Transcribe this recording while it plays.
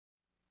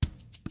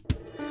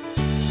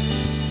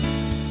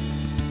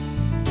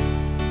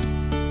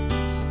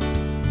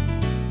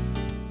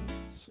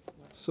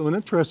So an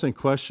interesting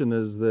question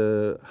is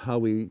how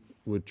we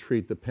would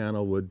treat, the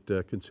panel would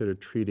consider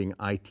treating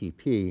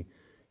ITP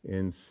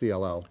in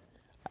CLL.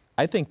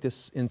 I think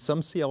this, in some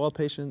CLL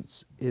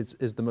patients,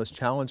 is the most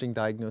challenging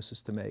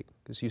diagnosis to make,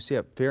 because you see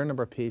a fair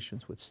number of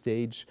patients with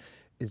stage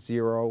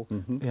 0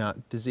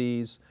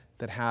 disease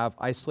that have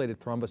isolated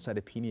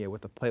thrombocytopenia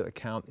with a platelet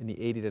count in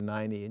the 80 to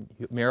 90. And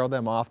you marrow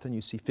them often,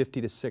 you see 50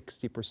 to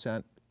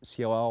 60%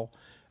 CLL,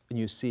 and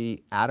you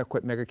see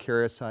adequate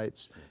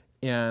megakaryocytes,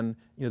 and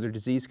their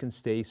disease can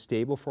stay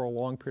stable for a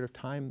long period of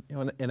time.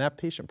 And that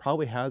patient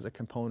probably has a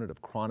component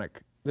of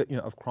chronic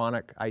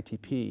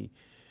ITP.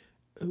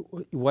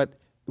 What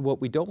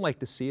we don't like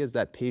to see is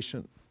that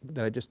patient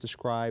that I just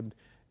described,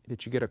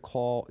 that you get a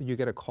call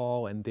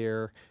and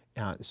they're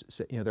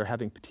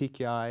having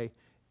petechiae,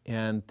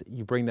 and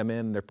you bring them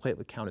in, their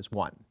platelet count is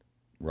 1.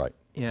 Right.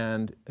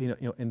 And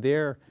and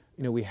there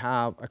we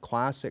have a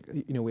classic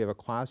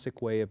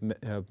way of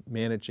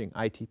managing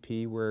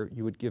ITP, where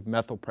you would give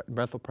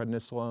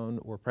methylprednisolone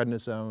or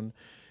prednisone,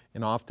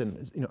 and often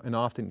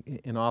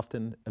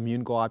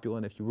immune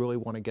globulin if you really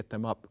want to get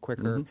them up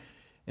quicker.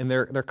 And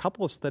there are a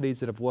couple of studies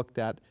that have looked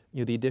at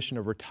the addition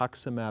of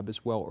rituximab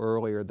as well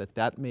earlier,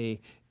 that may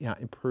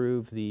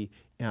improve the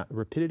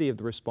rapidity of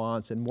the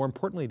response, and more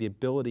importantly, the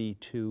ability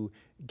to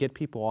get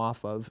people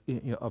off of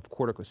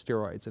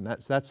corticosteroids. And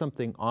that's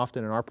something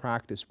often in our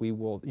practice we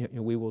will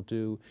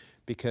do,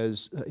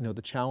 because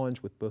the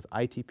challenge with both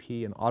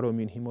ITP and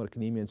autoimmune hemolytic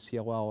anemia and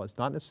CLL is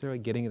not necessarily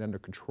getting it under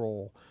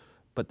control,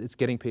 but it's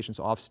getting patients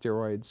off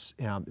steroids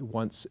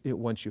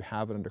once you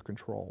have it under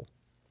control.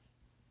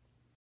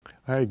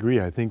 I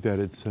agree. I think that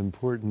it's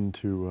important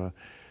to,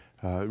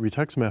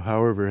 rituximab,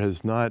 however,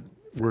 has not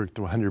worked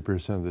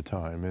 100% of the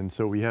time. And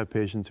so we have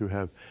patients who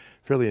have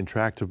fairly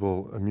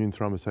intractable immune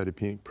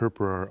thrombocytopenic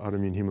purpura or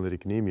autoimmune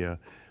hemolytic anemia.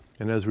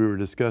 And as we were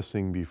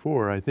discussing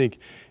before, I think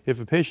if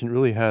a patient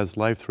really has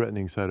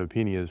life-threatening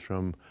cytopenias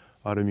from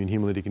autoimmune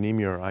hemolytic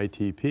anemia or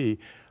ITP,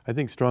 I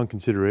think strong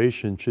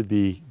consideration should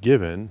be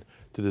given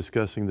to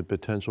discussing the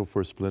potential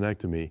for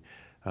splenectomy.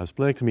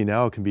 Splenectomy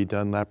now can be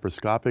done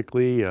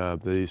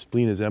laparoscopically. The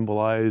spleen is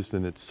embolized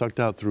and it's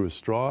sucked out through a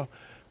straw.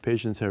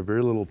 Patients have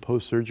very little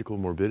post-surgical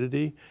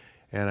morbidity.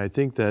 And I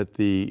think that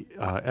the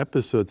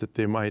episodes that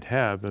they might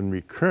have in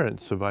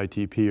recurrence of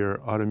ITP or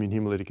autoimmune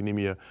hemolytic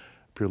anemia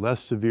appear less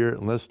severe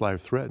and less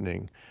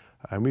life-threatening.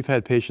 And we've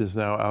had patients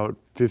now out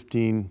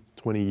 15,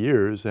 20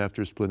 years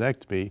after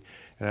splenectomy,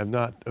 and I've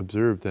not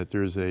observed that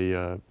there's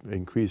a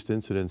increased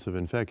incidence of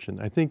infection.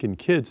 I think in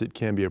kids it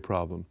can be a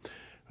problem.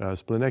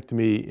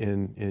 Splenectomy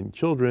in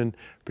children,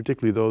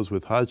 particularly those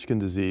with Hodgkin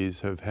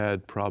disease, have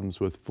had problems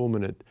with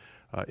fulminant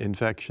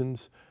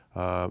infections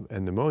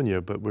and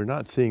pneumonia, but we're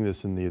not seeing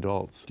this in the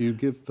adults. Do you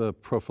give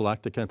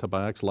prophylactic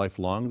antibiotics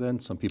lifelong then?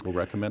 Some people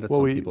recommend it,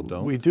 some people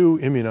don't. We do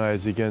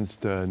immunize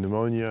against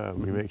pneumonia.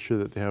 We make sure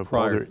that they have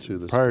prior to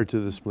the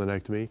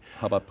splenectomy.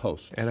 How about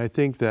post? And I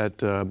think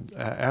that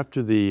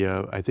after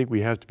I think we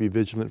have to be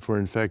vigilant for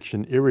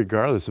infection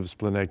irregardless of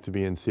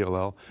splenectomy and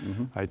CLL.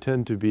 I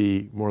tend to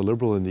be more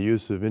liberal in the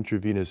use of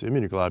intravenous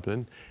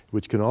immunoglobulin,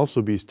 which can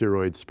also be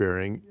steroid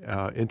sparing.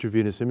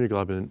 Intravenous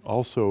immunoglobulin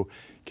also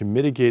can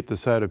mitigate the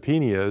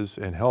cytopenias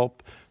and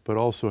help, but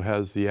also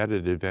has the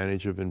added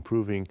advantage of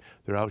improving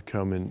their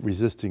outcome in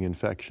resisting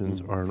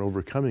infections or in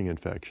overcoming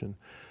infection.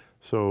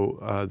 So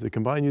the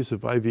combined use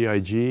of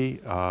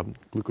IVIG,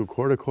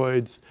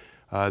 glucocorticoids,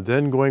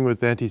 then going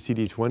with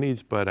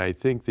anti-CD20s, but I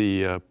think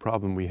the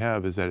problem we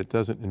have is that it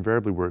doesn't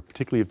invariably work,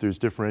 particularly if there's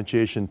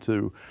differentiation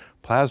to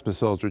plasma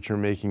cells which are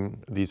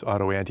making these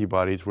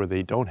autoantibodies where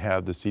they don't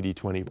have the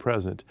CD20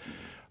 present.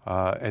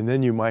 And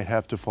then you might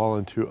have to fall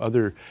into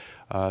other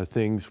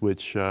things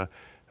which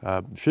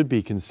should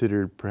be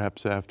considered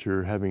perhaps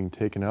after having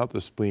taken out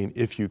the spleen,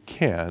 if you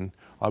can.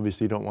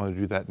 Obviously you don't want to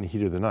do that in the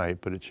heat of the night,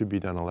 but it should be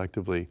done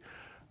electively,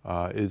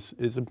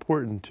 is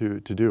important to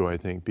do, I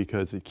think,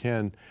 because it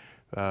can,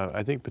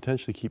 I think,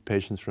 potentially keep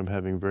patients from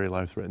having very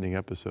life-threatening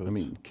episodes. I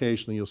mean,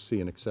 occasionally you'll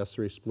see an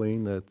accessory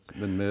spleen that's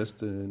been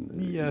missed. And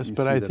yes,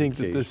 but I think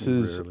that this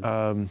is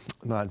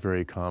not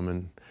very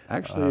common.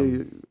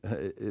 Actually,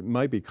 it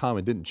might be common.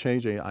 It didn't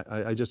change any.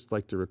 I just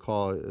like to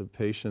recall a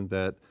patient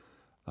that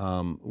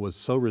was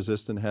so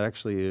resistant, had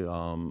actually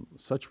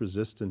such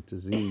resistant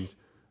disease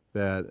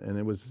that, and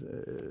it was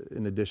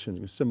in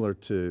addition, similar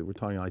to, we're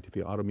talking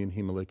ITP, autoimmune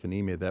hemolytic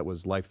anemia, that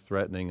was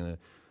life-threatening. And I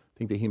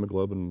think the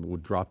hemoglobin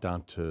would drop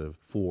down to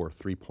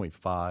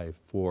 3.5,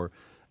 4.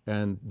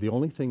 And the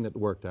only thing that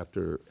worked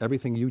after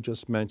everything you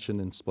just mentioned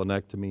in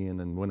splenectomy and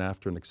then went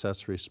after an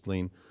accessory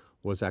spleen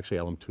was actually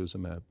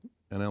alemtuzumab.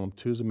 And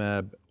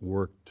alemtuzumab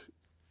worked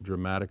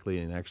dramatically,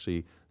 and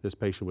actually this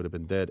patient would have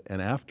been dead.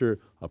 And after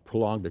a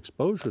prolonged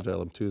exposure to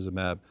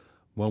alemtuzumab,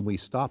 when we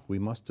stopped, we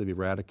must have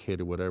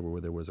eradicated whatever,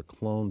 where there was a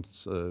clone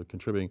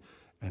contributing,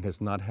 and has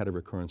not had a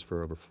recurrence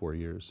for over 4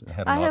 years.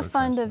 I have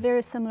found a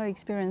very similar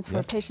experience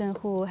for patients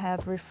who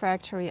have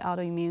refractory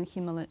autoimmune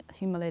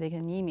hemolytic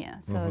anemia.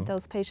 So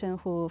those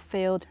patients who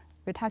failed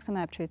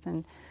rituximab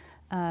treatment,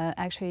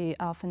 actually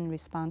often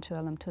respond to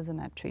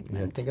alemtuzumab treatment.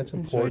 Yeah, I think it's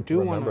Mhm. important to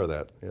remember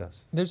that,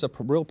 yes. There's a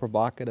real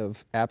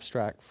provocative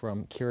abstract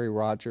from Kerry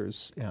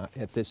Rogers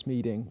at this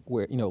meeting,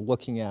 where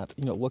looking at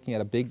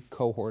a big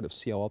cohort of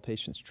CLL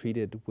patients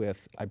treated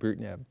with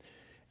ibrutinib,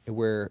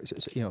 where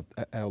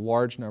a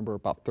large number,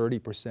 about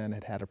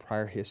 30%, had a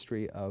prior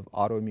history of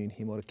autoimmune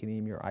hemolytic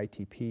anemia or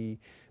ITP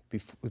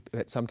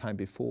at some time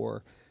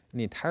before, and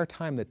the entire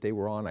time that they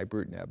were on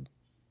ibrutinib,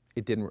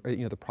 it didn't,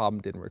 the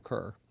problem didn't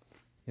recur.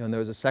 And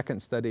there was a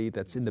second study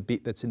that's in the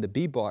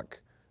B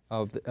book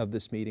of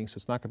this meeting, so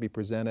it's not going to be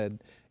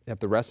presented. At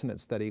the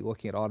Resonance study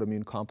looking at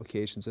autoimmune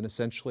complications, and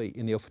essentially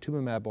in the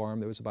ofatumumab arm,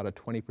 there was about a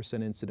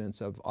 20%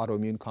 incidence of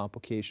autoimmune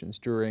complications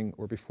during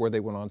or before they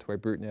went on to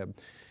ibrutinib,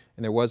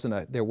 and there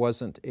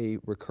wasn't a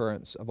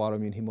recurrence of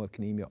autoimmune hemolytic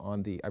anemia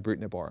on the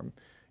ibrutinib arm.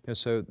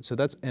 So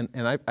that's and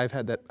I've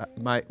had that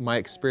my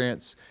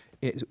experience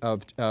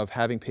of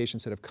having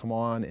patients that have come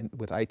on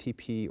with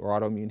ITP or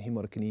autoimmune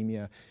hemolytic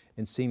anemia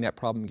and seeing that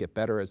problem get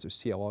better as their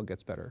CLL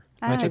gets better.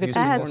 I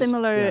had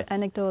similar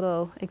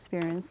anecdotal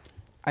experience.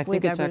 I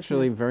think it's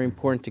actually very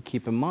important to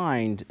keep in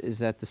mind is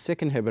that the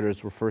SYK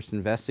inhibitors were first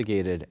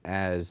investigated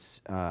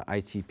as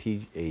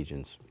ITP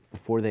agents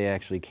before they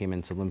actually came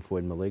into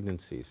lymphoid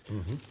malignancies.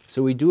 Mm-hmm.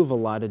 So we do have a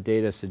lot of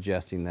data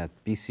suggesting that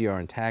BCR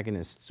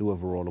antagonists do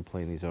have a role to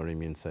play in these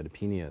autoimmune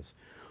cytopenias.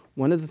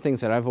 One of the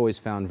things that I've always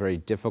found very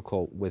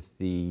difficult with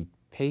the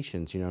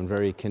patients, and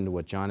very akin to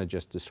what John had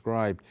just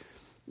described,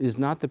 is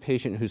not the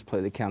patient whose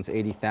platelet count's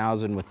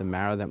 80,000 with a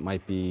marrow that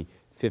might be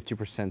 50%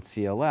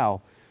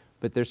 CLL,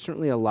 but there's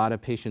certainly a lot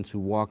of patients who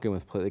walk in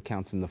with platelet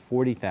counts in the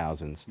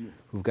 40,000s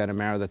who've got a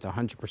marrow that's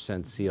 100%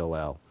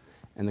 CLL.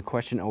 And the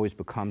question always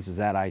becomes, is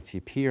that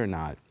ITP or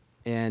not?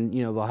 And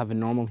they'll have a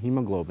normal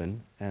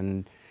hemoglobin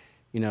and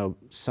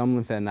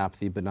some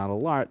lymphadenopathy, but not a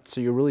lot.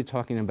 So you're really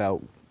talking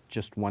about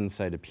just one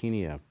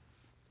cytopenia.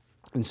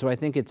 And so I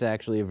think it's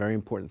actually a very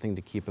important thing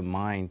to keep in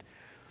mind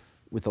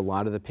with a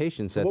lot of the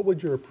patients. So what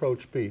would your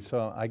approach be?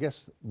 So I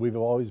guess we've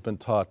always been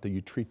taught that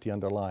you treat the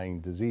underlying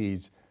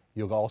disease,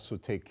 you'll also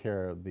take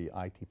care of the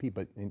ITP.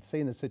 But say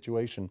in a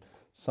situation,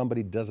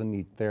 somebody doesn't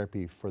need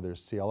therapy for their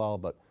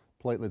CLL, but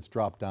platelets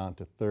drop down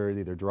to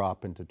 30, they're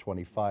dropping to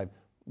 25.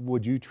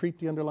 Would you treat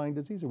the underlying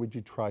disease, or would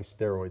you try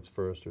steroids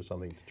first or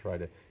something to try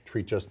to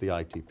treat just the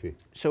ITP?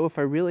 So if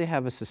I really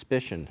have a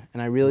suspicion,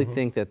 and I really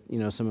think that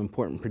some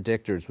important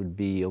predictors would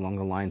be along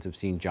the lines of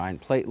seeing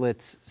giant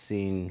platelets,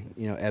 seeing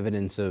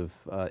evidence of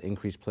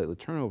increased platelet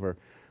turnover,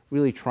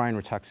 really trying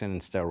Rituxan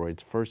and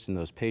steroids first in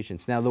those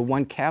patients. Now the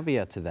one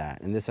caveat to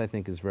that, and this I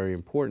think is very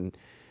important,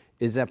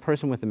 is that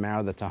person with a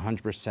marrow that's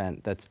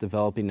 100% that's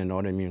developing an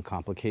autoimmune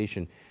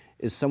complication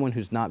is someone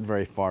who's not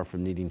very far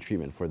from needing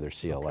treatment for their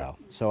CLL. Okay.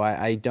 So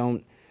I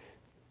don't,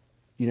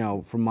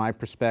 from my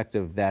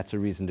perspective, that's a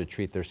reason to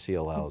treat their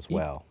CLL as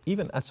well.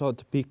 Even, so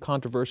to be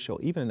controversial,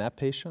 even in that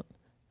patient,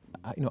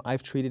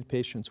 I've treated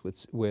patients with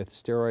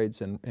steroids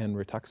and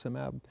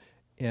rituximab,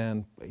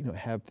 and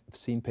have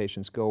seen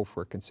patients go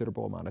for a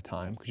considerable amount of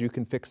time because you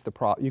can fix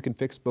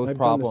both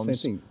problems. Done the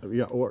same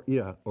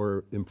thing,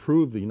 or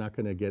improve. You're not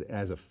going to get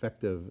as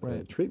effective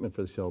treatment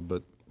for the cell,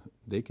 but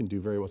they can do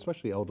very well,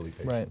 especially elderly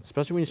patients. Right.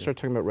 Especially when you start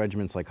talking about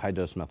regimens like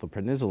high-dose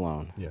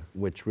methylprednisolone,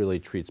 which really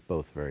treats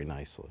both very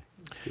nicely.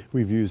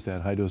 We've used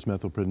that high-dose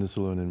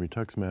methylprednisolone and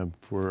rituximab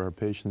for our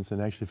patients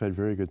and actually have had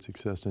very good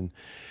success in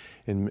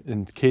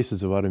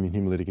cases of autoimmune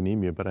hemolytic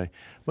anemia. But I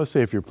must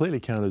say, if your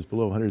platelet count is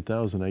below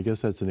 100,000, I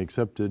guess that's an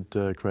accepted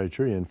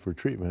criterion for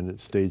treatment at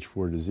stage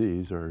 4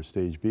 disease or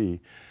stage B.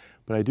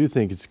 But I do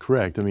think it's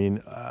correct. I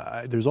mean,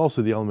 there's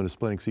also the element of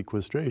splenic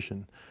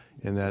sequestration,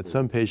 in that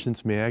some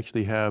patients may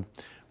actually have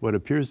what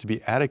appears to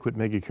be adequate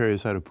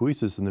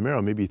megakaryocytopoiesis in the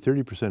marrow, maybe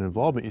 30%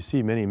 involvement. You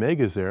see many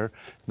megas there,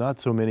 not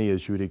so many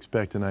as you would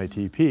expect in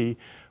ITP,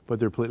 but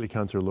their platelet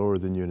counts are lower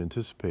than you'd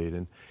anticipate.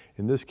 And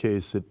in this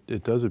case,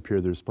 it does appear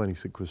there's splenic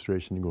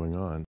sequestration going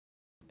on.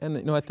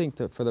 And I think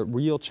that for the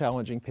real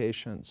challenging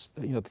patients,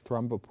 the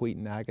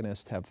thrombopoietin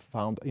agonists have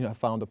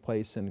found a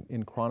place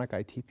in chronic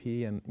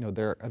ITP, and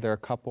there are a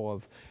couple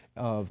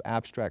of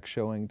abstracts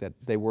showing that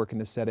they work in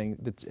the setting.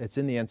 It's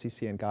in the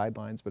NCCN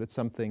guidelines, but it's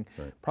something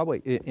probably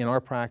in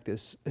our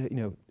practice.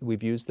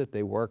 We've used it,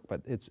 they work, but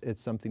it's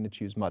something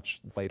that's used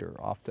much later,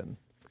 often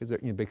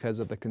because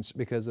of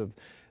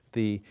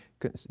the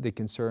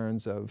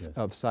concerns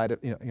of side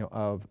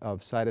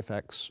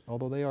effects,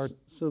 although they are.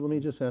 So let me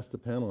just ask the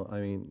panel. I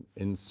mean,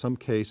 in some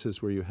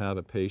cases where you have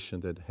a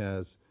patient that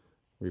has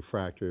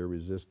refractory or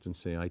resistant,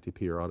 say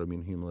ITP or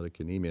autoimmune hemolytic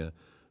anemia,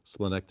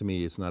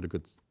 splenectomy is not a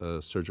good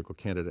surgical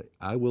candidate.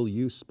 I will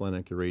use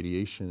splenic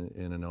irradiation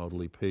in an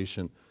elderly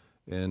patient,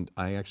 and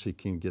I actually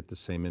can get the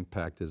same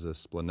impact as a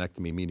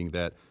splenectomy, meaning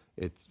that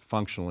it's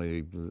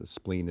functionally, the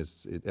spleen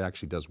it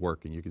actually does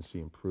work, and you can see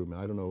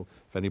improvement. I don't know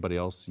if anybody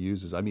else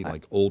uses,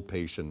 like old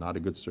patient, not a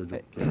good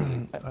surgical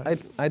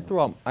candidate. I'd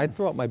throw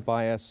out my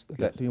bias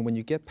that when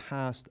you get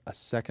past a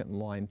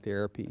second-line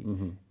therapy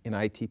in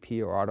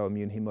ITP or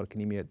autoimmune hemolytic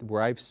anemia,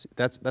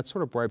 that's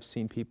sort of where I've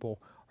seen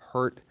people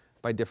hurt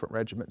by different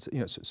regimens.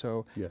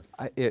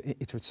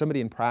 It's for somebody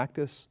in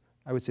practice,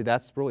 I would say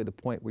that's really the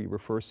point where you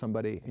refer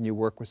somebody and you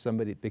work with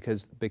somebody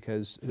because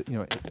you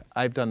know,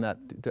 I've done that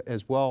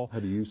as well.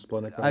 Have you used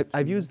splenic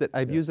I've used it.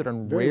 I've used it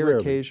on Very rare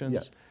rarely, occasions.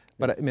 yes.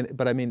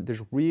 But I mean,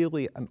 there's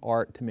really an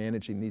art to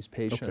managing these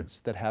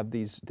patients that have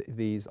these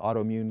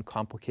autoimmune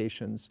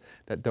complications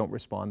that don't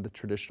respond to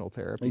traditional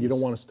therapies. And you don't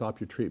want to stop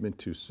your treatment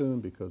too soon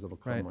because it'll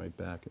come right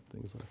back and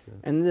things like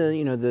that. And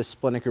the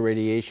splenic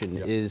irradiation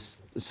is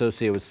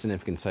associated with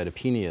significant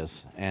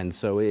cytopenias, and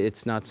so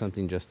it's not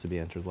something just to be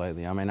entered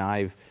lightly. I mean,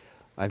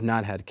 I've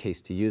not had a case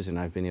to use, and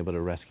I've been able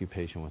to rescue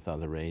patients with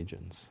other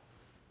agents.